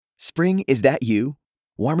Spring, is that you?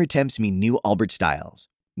 Warmer temps mean new Allbirds styles.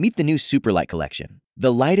 Meet the new Superlight collection,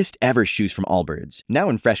 the lightest ever shoes from Allbirds, now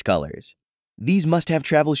in fresh colors. These must-have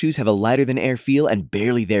travel shoes have a lighter-than-air feel and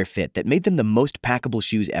barely there fit that made them the most packable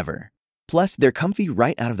shoes ever. Plus, they're comfy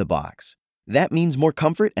right out of the box. That means more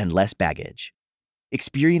comfort and less baggage.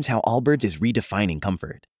 Experience how Allbirds is redefining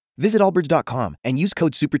comfort. Visit allbirds.com and use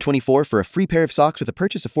code SUPER24 for a free pair of socks with a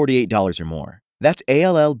purchase of $48 or more. That's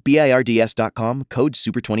ALLBIRDS.com, code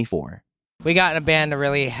SUPER24. We got in a band to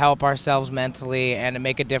really help ourselves mentally and to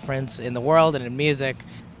make a difference in the world and in music.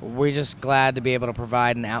 We're just glad to be able to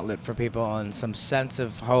provide an outlet for people and some sense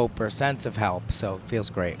of hope or sense of help, so it feels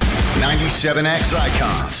great. 97X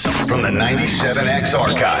Icons from the 97X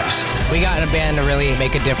Archives. We got in a band to really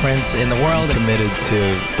make a difference in the world. Committed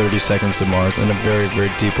to 30 Seconds to Mars in a very, very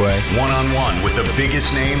deep way. One-on-one with the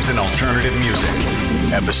biggest names in alternative music.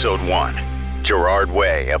 Episode 1, Gerard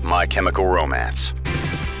Way of My Chemical Romance.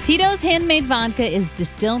 Tito's handmade vodka is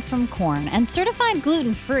distilled from corn and certified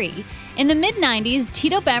gluten-free. In the mid-90s,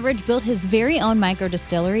 Tito Beverage built his very own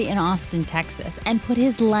microdistillery in Austin, Texas, and put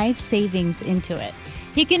his life savings into it.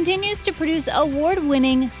 He continues to produce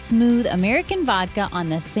award-winning, smooth American vodka on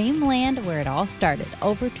the same land where it all started,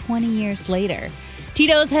 over 20 years later.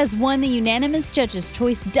 Tito's has won the unanimous Judges'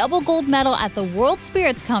 Choice double gold medal at the World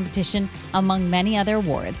Spirits Competition, among many other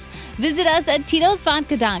awards. Visit us at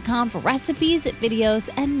Tito'sVodka.com for recipes, videos,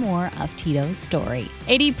 and more of Tito's story.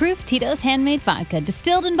 80 proof Tito's handmade vodka,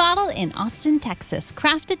 distilled and bottled in Austin, Texas,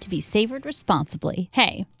 crafted to be savored responsibly.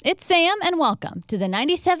 Hey, it's Sam, and welcome to the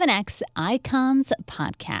 97X Icons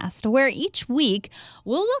podcast, where each week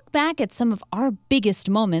we'll look back at some of our biggest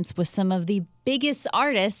moments with some of the biggest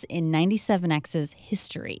artists in 97X's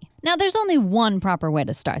history. Now, there's only one proper way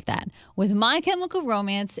to start that, with My Chemical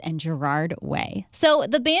Romance and Gerard Way. So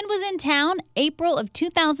the band was in town April of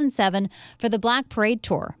 2007 for the Black Parade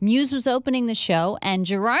Tour. Muse was opening the show, and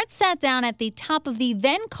Gerard sat down at the top of the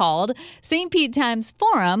then-called St. Pete Times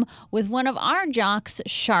Forum with one of our jocks,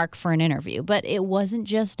 Shark, for an interview. But it wasn't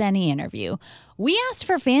just any interview. We asked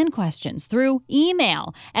for fan questions through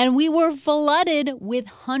email, and we were flooded with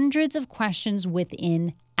hundreds of questions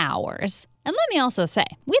within hours. And let me also say,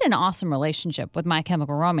 we had an awesome relationship with My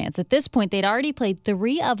Chemical Romance. At this point, they'd already played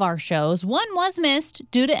 3 of our shows. One was missed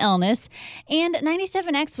due to illness, and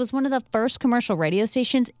 97X was one of the first commercial radio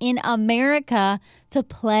stations in America to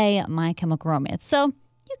play My Chemical Romance. So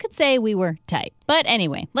you could say we were tight. But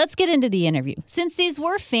anyway, let's get into the interview. Since these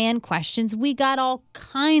were fan questions, we got all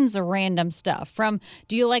kinds of random stuff, from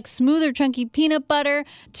do you like smooth or chunky peanut butter,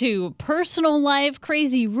 to personal life,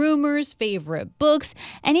 crazy rumors, favorite books,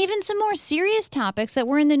 and even some more serious topics that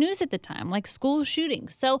were in the news at the time, like school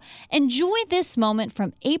shootings. So enjoy this moment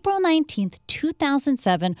from April 19th,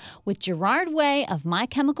 2007 with Gerard Way of My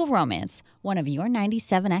Chemical Romance, one of your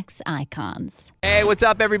 97X icons. Hey, what's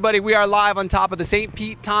up, everybody? We are live on top of the St.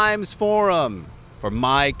 Pete Times Forum for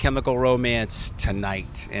My Chemical Romance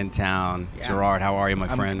tonight in town. Yeah. Gerard, how are you, my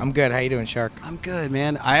friend? I'm good. How you doing, Shark? I'm good,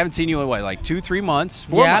 man. I haven't seen you in, what, like 2-3 months?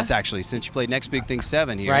 4 months, actually, since you played Next Big Thing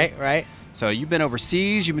 7 here. Right. So you've been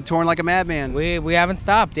overseas. You've been touring like a madman. We haven't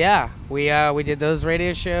stopped, yeah. We did those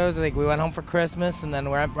radio shows. I think we went home for Christmas, and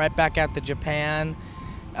then we're right back out to Japan,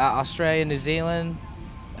 Australia, New Zealand,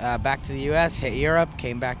 back to the U.S., hit Europe,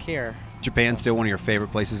 came back here. Japan's still one of your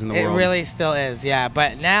favorite places in the world? It really still is, yeah.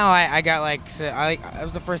 But now I got it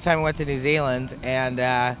was the first time I went to New Zealand, and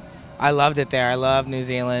I loved it there. I love New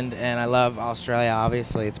Zealand, and I love Australia,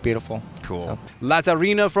 obviously. It's beautiful. Cool. So.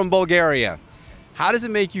 Lazarina from Bulgaria. How does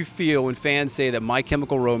it make you feel when fans say that My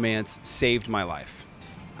Chemical Romance saved my life?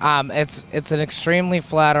 It's an extremely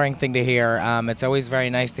flattering thing to hear. It's always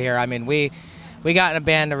very nice to hear. I mean, we got in a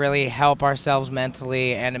band to really help ourselves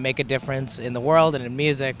mentally and to make a difference in the world and in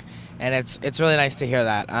music. And it's really nice to hear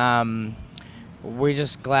that. We're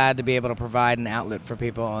just glad to be able to provide an outlet for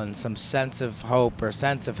people and some sense of hope or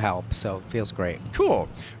sense of help, so it feels great. Cool.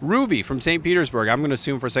 Ruby from St. Petersburg. I'm going to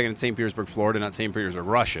assume for a second it's St. Petersburg, Florida, not St. Petersburg,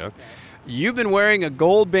 Russia. You've been wearing a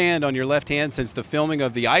gold band on your left hand since the filming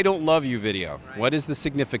of the I Don't Love You video. What is the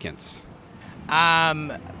significance?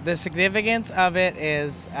 The significance of it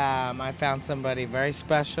is I found somebody very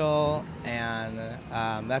special, and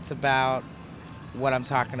that's about what I'm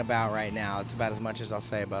talking about right now. It's about as much as I'll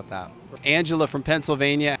say about that. Angela from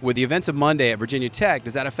Pennsylvania. With the events of Monday at Virginia Tech,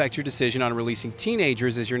 does that affect your decision on releasing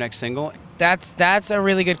Teenagers as your next single? That's a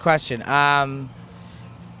really good question.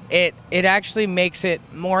 It actually makes it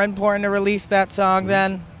more important to release that song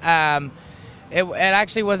then. It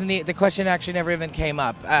actually wasn't the question actually never even came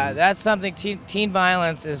up. That's something, teen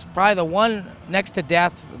violence is probably the one next to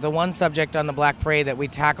death, the one subject on the Black Parade that we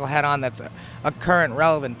tackle head on that's a current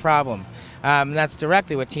relevant problem. That's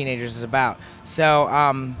directly what Teenagers is about. So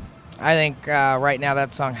I think right now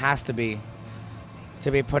that song has to be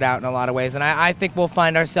put out in a lot of ways. And I think we'll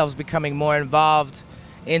find ourselves becoming more involved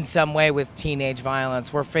in some way with teenage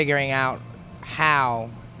violence. We're figuring out how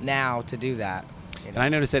now to do that. And I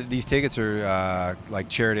noticed that these tickets are like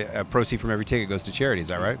charity. Proceed from every ticket goes to charity. Is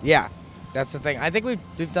that right? Yeah, that's the thing. I think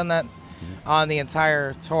we've done that on the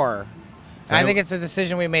entire tour. So I think it's a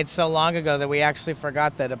decision we made so long ago that we actually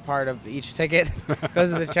forgot that a part of each ticket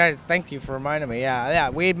goes to the charities. Thank you for reminding me. Yeah,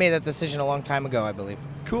 we had made that decision a long time ago, I believe.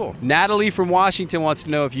 Cool. Natalie from Washington wants to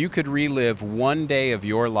know if you could relive one day of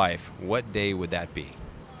your life, what day would that be?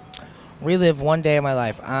 Relive one day of my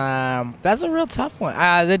life. That's a real tough one.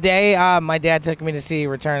 The day my dad took me to see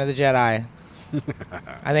Return of the Jedi.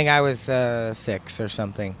 I think I was 6 or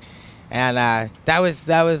something, and that was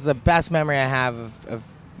the best memory I have of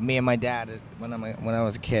me and my dad when I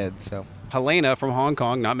was a kid. So. Helena from Hong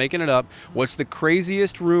Kong, not making it up. What's the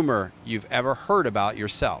craziest rumor you've ever heard about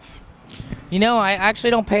yourself? You know, I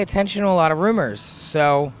actually don't pay attention to a lot of rumors,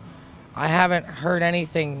 so I haven't heard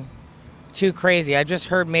anything too crazy. I just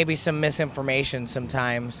heard maybe some misinformation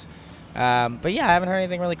sometimes, but yeah, I haven't heard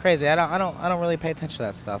anything really crazy. I don't really pay attention to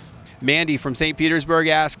that stuff. Mandy from St. Petersburg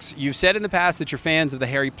asks, you've said in the past that you're fans of the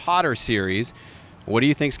Harry Potter series. What do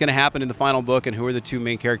you think is going to happen in the final book, and who are the 2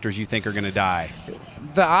 main characters you think are going to die?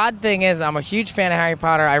 The odd thing is I'm a huge fan of Harry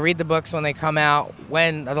Potter. I read the books when they come out.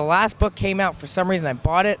 When the last book came out, for some reason I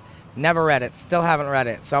bought it, never read it, still haven't read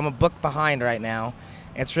it. So I'm a book behind right now.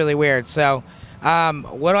 It's really weird. So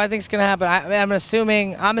what do I think is going to happen? I'm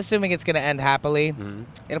assuming it's going to end happily. Mm-hmm.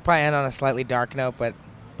 It'll probably end on a slightly dark note, but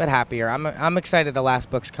happier. I'm excited the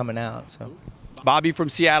last book's coming out. So. Bobby from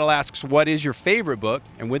Seattle asks, what is your favorite book?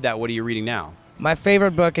 And with that, what are you reading now? My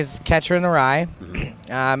favorite book is Catcher in the Rye.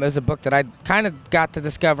 Mm-hmm. It was a book that I kind of got to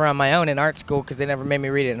discover on my own in art school because they never made me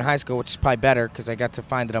read it in high school, which is probably better because I got to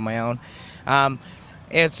find it on my own.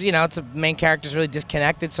 It's a main character's really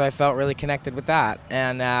disconnected, so I felt really connected with that.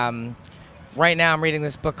 And right now I'm reading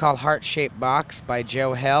this book called Heart-Shaped Box by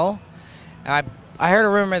Joe Hill. I heard a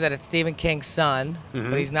rumor that it's Stephen King's son,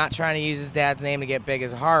 but he's not trying to use his dad's name to get big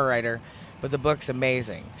as a horror writer. But the book's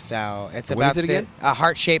amazing. So it's about a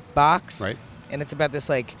heart-shaped box. Right. And it's about this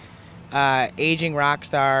aging rock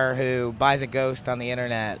star who buys a ghost on the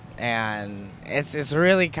internet, and it's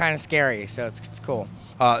really kind of scary. So it's cool.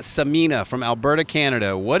 Samina from Alberta,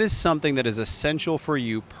 Canada. What is something that is essential for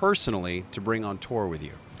you personally to bring on tour with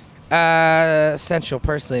you? Essential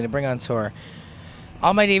personally to bring on tour.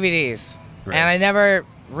 All my DVDs. Right. And I never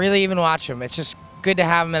really even watch them. It's just good to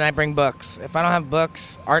have them, and I bring books. If I don't have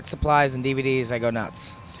books, art supplies, and DVDs, I go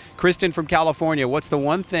nuts. Kristen from California, what's the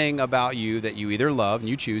one thing about you that you either love, and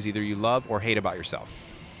you choose either you love or hate about yourself?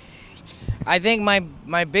 I think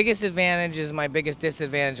my biggest advantage is my biggest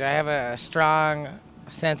disadvantage. I have a strong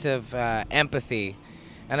sense of empathy,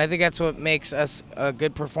 and I think that's what makes us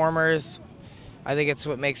good performers. I think it's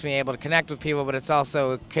what makes me able to connect with people, but it's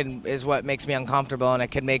also is what makes me uncomfortable, and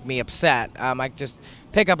it can make me upset. I just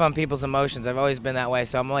pick up on people's emotions. I've always been that way,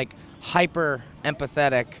 so I'm like hyper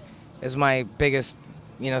empathetic is my biggest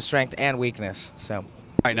strength and weakness. So. All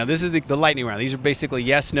right, now this is the lightning round. These are basically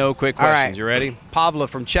yes, no, quick questions. Right. You ready? Pavla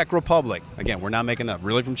from Czech Republic. Again, we're not making that up.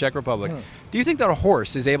 Really from Czech Republic. Do you think that a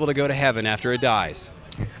horse is able to go to heaven after it dies?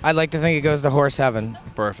 I'd like to think it goes to horse heaven.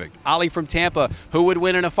 Perfect. Ali from Tampa. Who would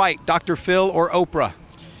win in a fight, Dr. Phil or Oprah?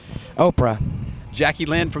 Oprah. Jackie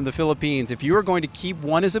Lynn from the Philippines. If you were going to keep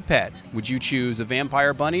one as a pet, would you choose a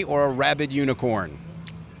vampire bunny or a rabid unicorn?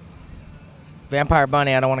 Vampire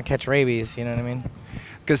bunny. I don't want to catch rabies. You know what I mean?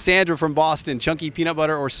 Cassandra from Boston. Chunky peanut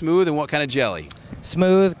butter or smooth, and what kind of jelly?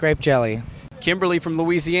 Smooth grape jelly. Kimberly from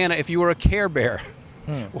Louisiana. If you were a Care Bear,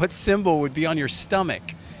 what symbol would be on your stomach?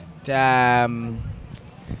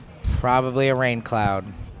 Probably a rain cloud.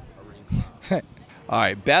 All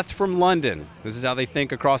right, Beth from London. This is how they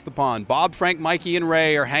think across the pond. Bob, Frank, Mikey, and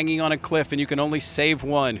Ray are hanging on a cliff, and you can only save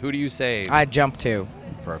one. Who do you save? I jump two.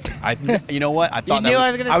 Perfect. You know what? I thought you knew I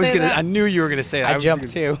was going to say that? I knew you were going to say that. I jumped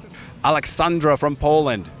two. Alexandra from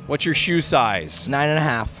Poland. What's your shoe size?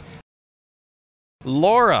 9.5.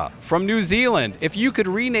 Laura from New Zealand. If you could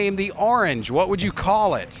rename the orange, what would you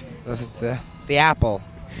call it? This is the apple.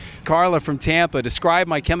 Carla from Tampa. Describe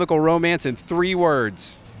My Chemical Romance in 3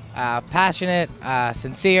 words. Passionate,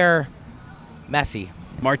 sincere, messy.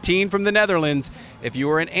 Martine from the Netherlands. If you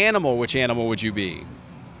were an animal, which animal would you be?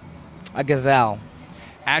 A gazelle.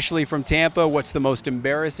 Ashley from Tampa. What's the most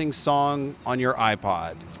embarrassing song on your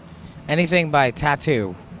iPod? Anything by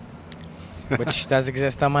Tattoo, which does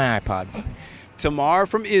exist on my iPod. Tamar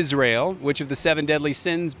from Israel. Which of the 7 deadly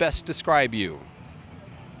sins best describe you?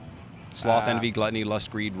 Sloth, envy, gluttony,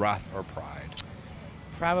 lust, greed, wrath, or pride?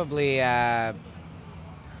 Probably, what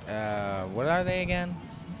are they again?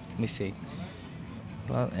 Let me see.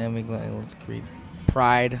 Envy, gluttony, lust, greed,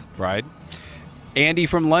 pride. Pride. Andy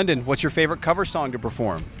from London. What's your favorite cover song to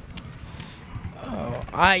perform?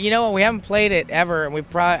 You know what? We haven't played it ever, and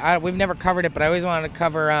we've never covered it. But I always wanted to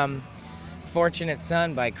cover "Fortunate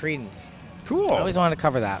Son" by Creedence. Cool. I always wanted to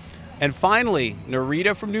cover that. And finally,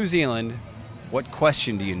 Narita from New Zealand. What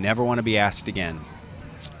question do you never want to be asked again?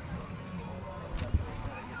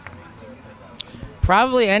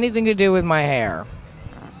 Probably anything to do with my hair.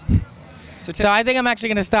 So I think I'm actually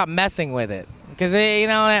going to stop messing with it. Because,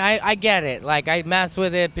 I get it. Like, I mess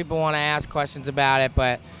with it. People want to ask questions about it.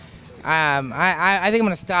 But I think I'm going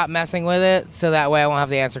to stop messing with it so that way I won't have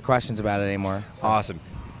to answer questions about it anymore. So. Awesome.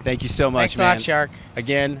 Thank you so much, Thanks man. Thanks a lot, Shark.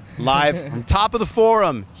 Again, live from top of the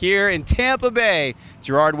Forum here in Tampa Bay,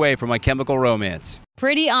 Gerard Way from My Chemical Romance.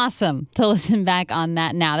 Pretty awesome to listen back on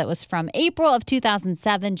that now. That was from April of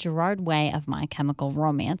 2007, Gerard Way of My Chemical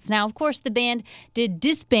Romance. Now, of course, the band did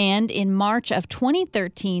disband in March of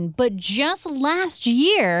 2013, but just last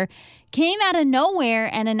year came out of nowhere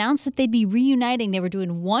and announced that they'd be reuniting. They were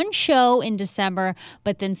doing one show in December,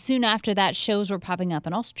 but then soon after that, shows were popping up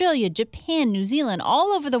in Australia, Japan, New Zealand,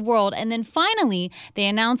 all over the world. And then finally, they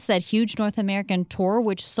announced that huge North American tour,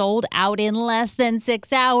 which sold out in less than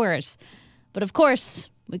 6 hours. But of course,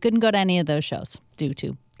 we couldn't go to any of those shows due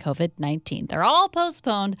to COVID-19. They're all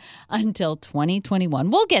postponed until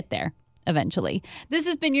 2021. We'll get there eventually. This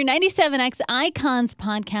has been your 97X Icons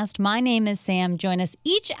podcast. My name is Sam. Join us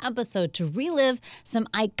each episode to relive some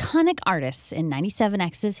iconic artists in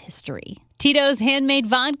 97X's history. Tito's handmade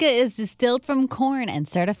vodka is distilled from corn and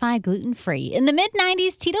certified gluten-free. In the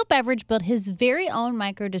mid-90s, Tito Beverage built his very own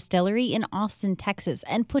microdistillery in Austin, Texas,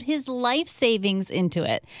 and put his life savings into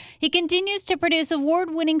it. He continues to produce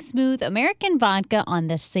award-winning smooth American vodka on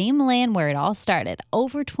the same land where it all started,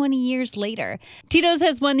 over 20 years later. Tito's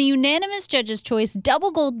has won the unanimous Judges' Choice Double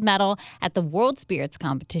Gold Medal at the World Spirits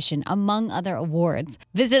Competition, among other awards.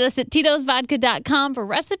 Visit us at Tito'sVodka.com for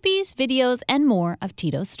recipes, videos, and more of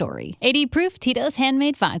Tito's story. 80 proof Tito's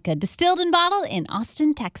handmade vodka, distilled and bottled in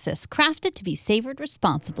Austin, Texas, crafted to be savored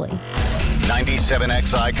responsibly.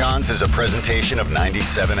 97X Icons is a presentation of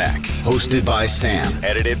 97X. Hosted by Sam.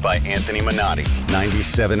 Edited by Anthony Minotti.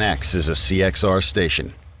 97X is a CXR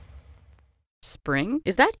station. Spring?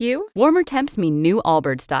 Is that you? Warmer temps mean new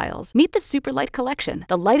Allbirds styles. Meet the Superlight Collection,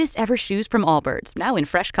 the lightest ever shoes from Allbirds, now in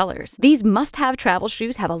fresh colors. These must-have travel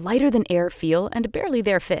shoes have a lighter-than-air feel and barely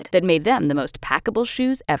their fit that made them the most packable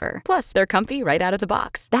shoes ever. Plus, they're comfy right out of the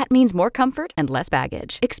box. That means more comfort and less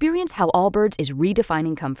baggage. Experience how Allbirds is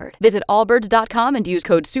redefining comfort. Visit allbirds.com and use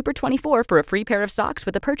code SUPER24 for a free pair of socks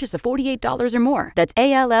with a purchase of $48 or more. That's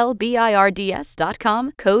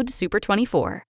ALLBIRDS.com, code SUPER24.